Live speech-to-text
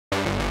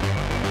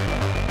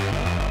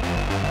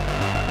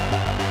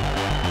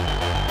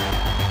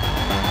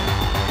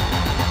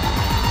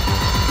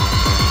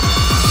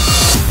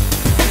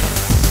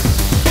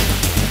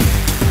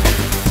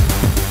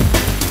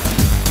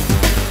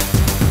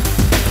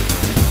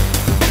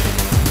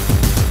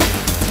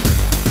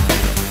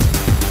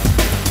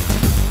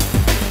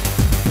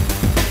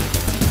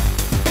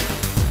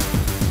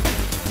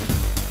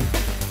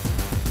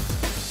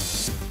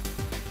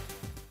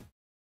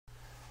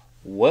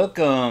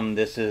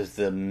everyone, this is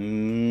the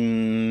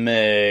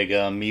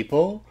Mega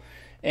Meeple,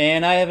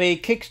 and I have a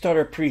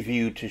Kickstarter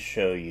preview to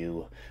show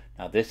you.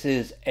 Now this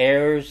is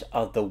Heirs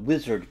of the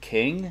Wizard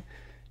King.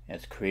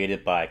 It's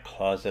created by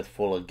Closet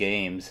Full of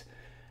Games.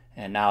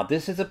 And now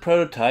this is a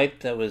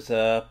prototype that was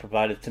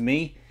provided to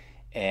me,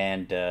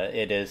 and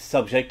it is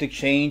subject to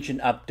change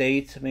and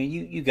updates. I mean,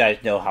 you guys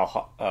know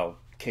how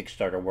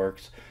Kickstarter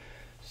works.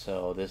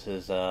 So this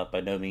is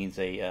by no means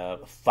a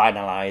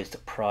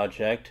finalized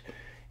project.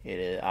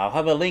 I'll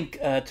have a link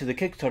to the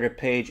Kickstarter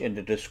page in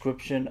the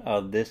description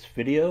of this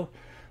video,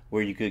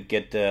 where you could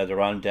get the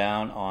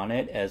rundown on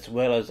it, as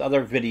well as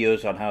other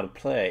videos on how to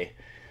play.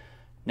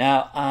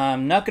 Now,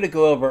 I'm not going to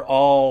go over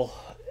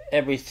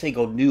every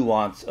single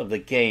nuance of the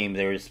game.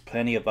 There's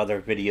plenty of other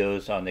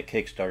videos on the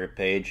Kickstarter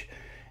page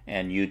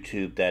and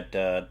YouTube that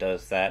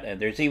does that,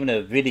 and there's even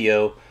a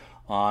video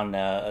on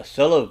a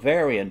solo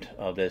variant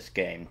of this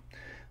game.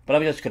 But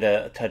I'm just going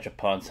to touch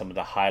upon some of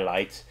the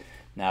highlights.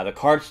 Now, the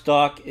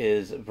cardstock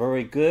is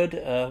very good.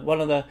 One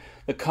of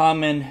the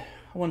common,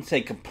 I wouldn't say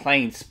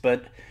complaints,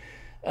 but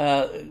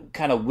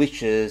kind of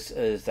wishes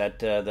is that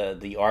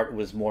the art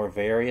was more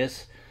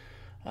various.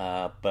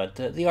 But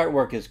the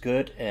artwork is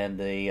good, and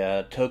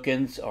the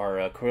tokens are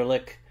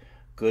acrylic,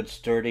 good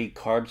sturdy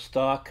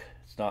cardstock.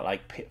 It's not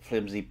like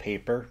flimsy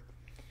paper.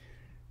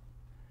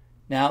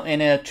 Now,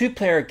 in a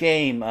two-player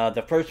game,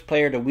 the first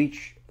player to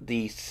reach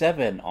the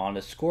 7 on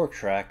the score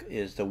track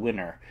is the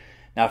winner.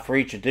 Now, for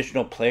each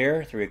additional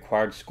player, the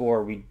required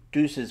score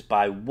reduces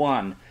by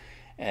 1,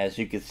 as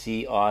you can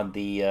see on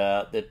the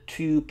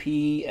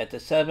 2P at the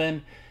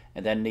 7,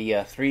 and then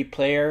the 3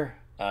 player,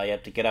 you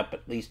have to get up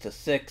at least to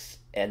 6,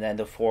 and then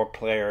the 4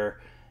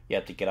 player, you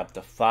have to get up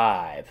to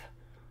 5.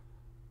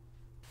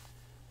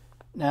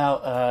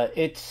 Now,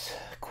 it's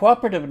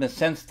cooperative in the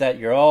sense that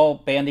you're all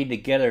banding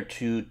together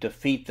to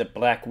defeat the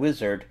Black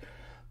Wizard,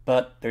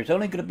 but there's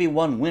only going to be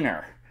one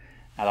winner.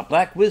 Now, the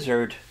Black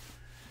Wizard,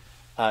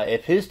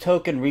 if his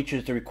token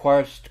reaches the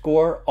required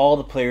score, all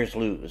the players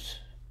lose.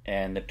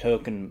 And the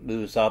token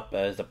moves up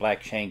as the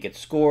black chain gets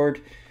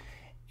scored,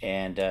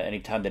 and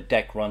anytime the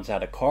deck runs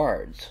out of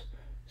cards.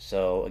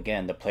 So,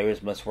 again, the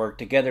players must work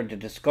together to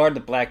discard the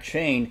black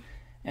chain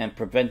and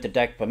prevent the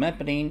deck from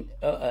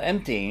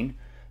emptying,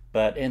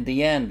 but in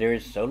the end,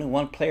 there's only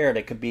one player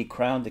that could be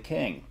crowned the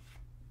king.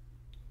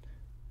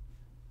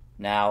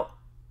 Now,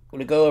 I'm going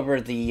to go over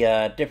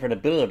the different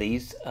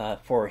abilities.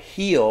 For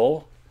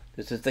heal,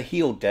 this is the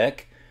heal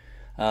deck.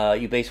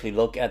 You basically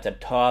look at the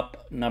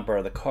top number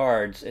of the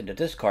cards in the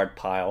discard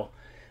pile,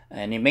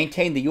 and you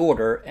maintain the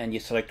order, and you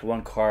select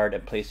one card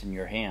and place it in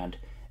your hand,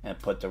 and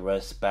put the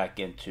rest back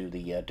into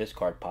the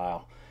discard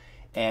pile.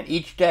 And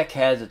each deck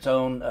has its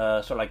own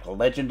sort of like a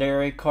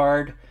legendary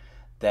card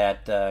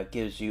that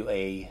gives you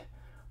I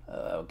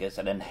guess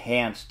an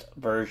enhanced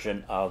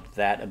version of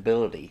that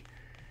ability.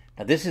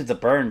 Now this is the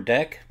burn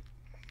deck.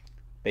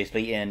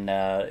 Basically,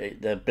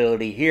 the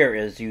ability here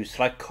is you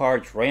select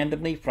cards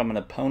randomly from an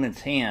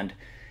opponent's hand,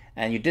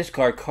 and you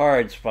discard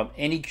cards from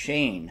any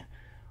chain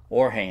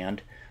or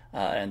hand,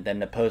 and then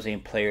the opposing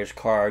player's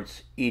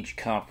cards each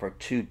count for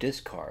 2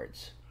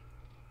 discards.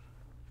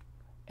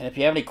 And if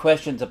you have any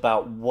questions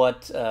about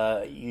what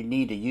you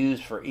need to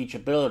use for each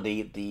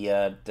ability,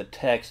 the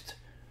text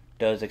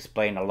does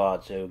explain a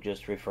lot, so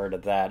just refer to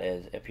that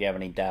as if you have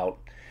any doubt.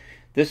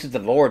 This is the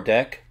lore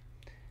deck.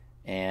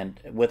 And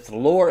with the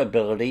lore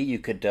ability, you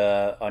could,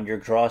 on your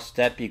draw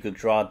step, you could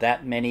draw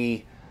that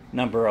many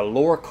number of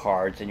lore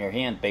cards in your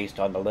hand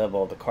based on the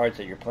level of the cards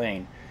that you're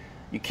playing.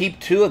 You keep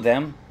 2 of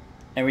them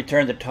and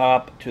return the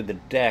top to the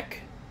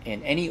deck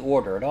in any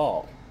order at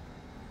all.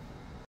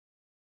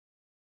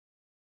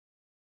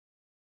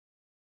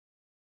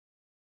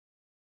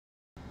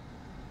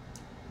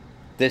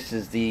 This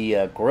is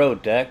the grow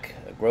deck.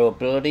 Grow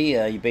ability,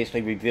 you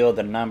basically reveal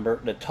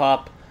the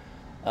top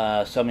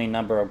so many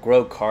number of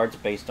grow cards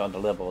based on the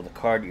level of the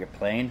card you're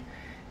playing,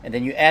 and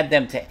then you add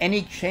them to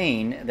any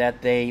chain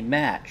that they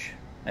match,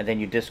 and then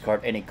you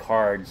discard any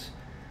cards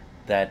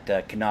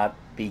that cannot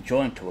be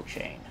joined to a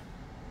chain.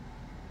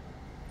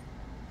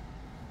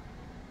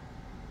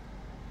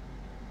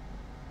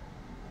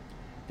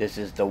 This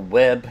is the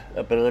web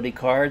ability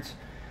cards.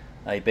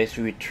 You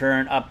basically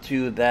return up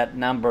to that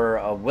number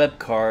of web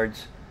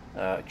cards,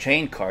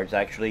 chain cards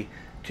actually,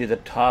 to the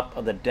top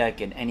of the deck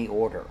in any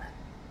order.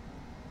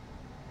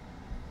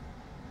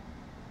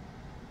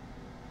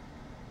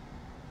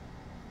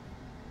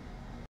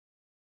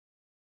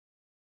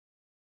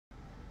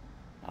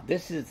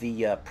 This is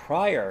the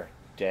prior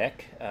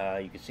deck.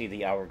 You can see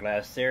the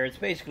hourglass there. It's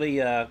basically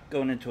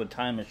going into a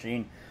time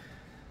machine.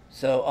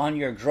 So on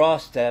your draw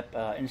step,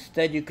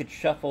 instead you could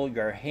shuffle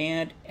your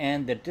hand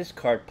and the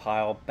discard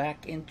pile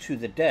back into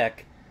the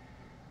deck,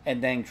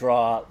 and then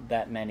draw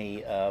that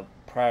many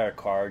prior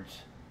cards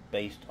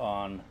based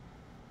on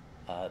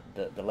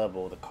the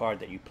level of the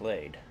card that you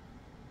played.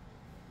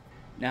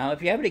 Now,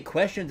 if you have any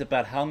questions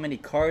about how many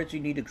cards you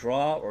need to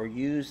draw or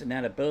use in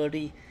that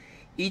ability,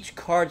 each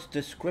card's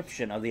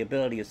description of the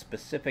ability is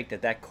specific to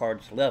that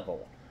card's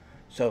level.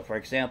 So, for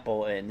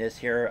example, in this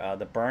here,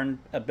 the Burn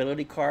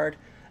ability card,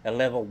 a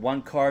level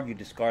 1 card, you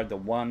discard the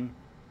 1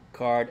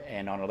 card,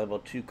 and on a level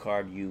 2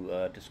 card,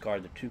 you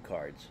discard the 2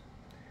 cards.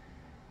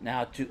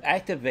 Now, to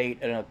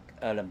activate an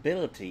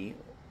ability,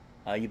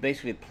 you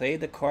basically play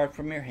the card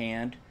from your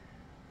hand,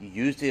 you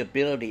use the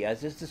ability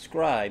as is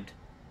described,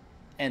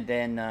 and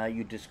then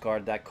you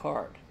discard that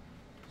card.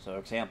 So, for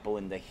example,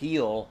 in the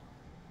heal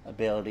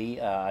ability,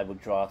 I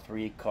would draw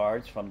 3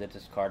 cards from the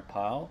discard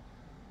pile.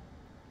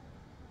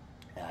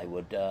 I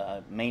would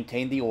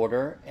maintain the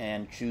order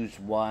and choose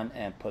 1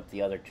 and put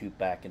the other 2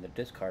 back in the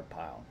discard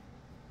pile.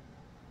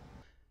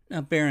 Now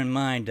bear in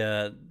mind,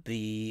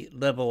 the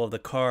level of the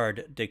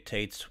card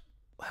dictates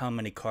how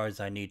many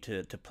cards I need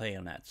to play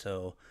on that.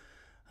 So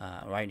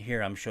right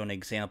here I'm showing an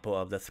example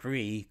of the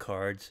 3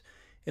 cards.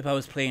 If I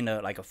was playing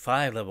like a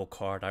 5 level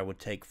card, I would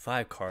take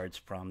 5 cards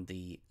from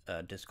the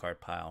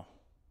discard pile.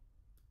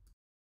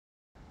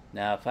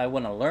 Now if I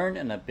want to learn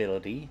an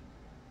ability,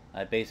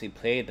 I basically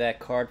play that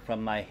card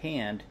from my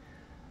hand,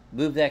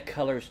 move that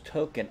color's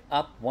token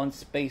up 1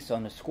 space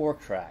on the score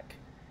track,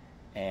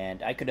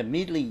 and I could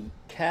immediately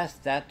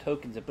cast that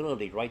token's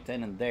ability right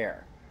then and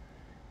there.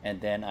 And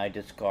then I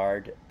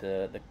discard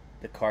the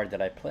card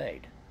that I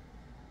played.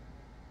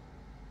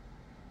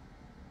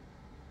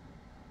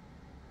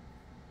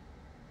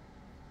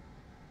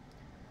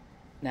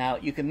 Now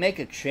you can make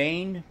a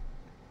chain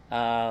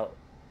either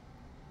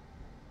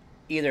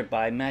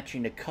by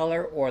matching the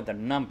color or the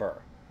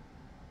number.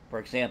 For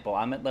example,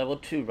 I'm at level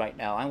 2 right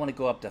now. I want to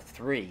go up to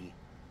 3.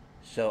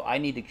 So I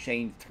need to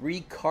chain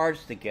 3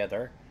 cards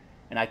together.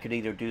 And I could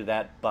either do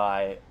that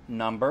by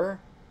number,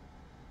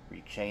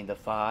 rechain the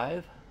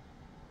 5,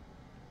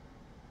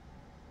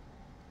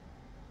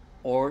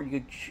 or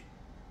you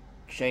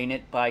chain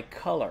it by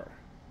color.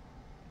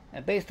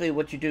 And basically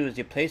what you do is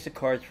you place the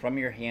cards from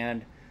your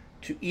hand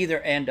to either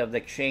end of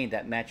the chain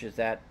that matches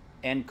that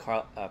end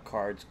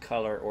card's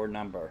color or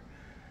number.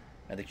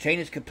 Now the chain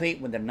is complete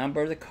when the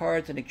number of the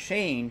cards in the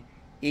chain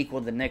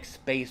equal the next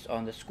space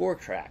on the score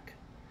track.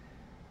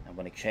 And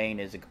when a chain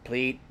is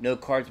complete, no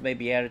cards may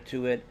be added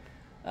to it.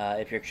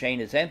 If your chain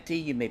is empty,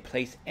 you may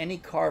place any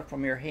card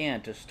from your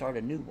hand to start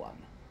a new one.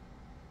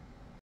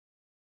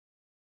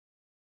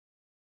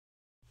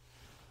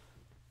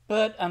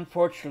 But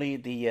unfortunately,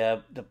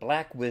 the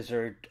Black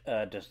Wizard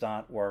does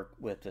not work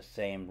with the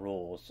same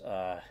rules.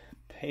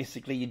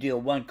 Basically, you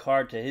deal 1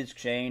 card to his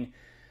chain,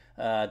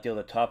 deal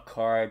the top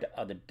card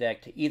of the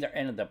deck to either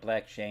end of the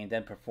black chain,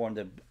 then perform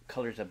the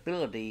color's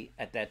ability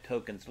at that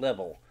token's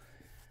level.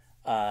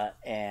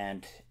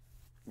 And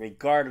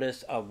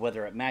regardless of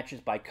whether it matches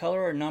by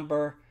color or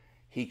number,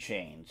 he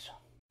chains.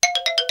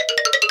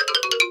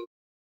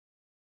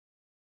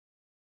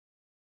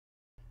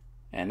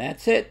 And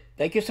that's it.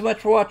 Thank you so much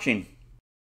for watching.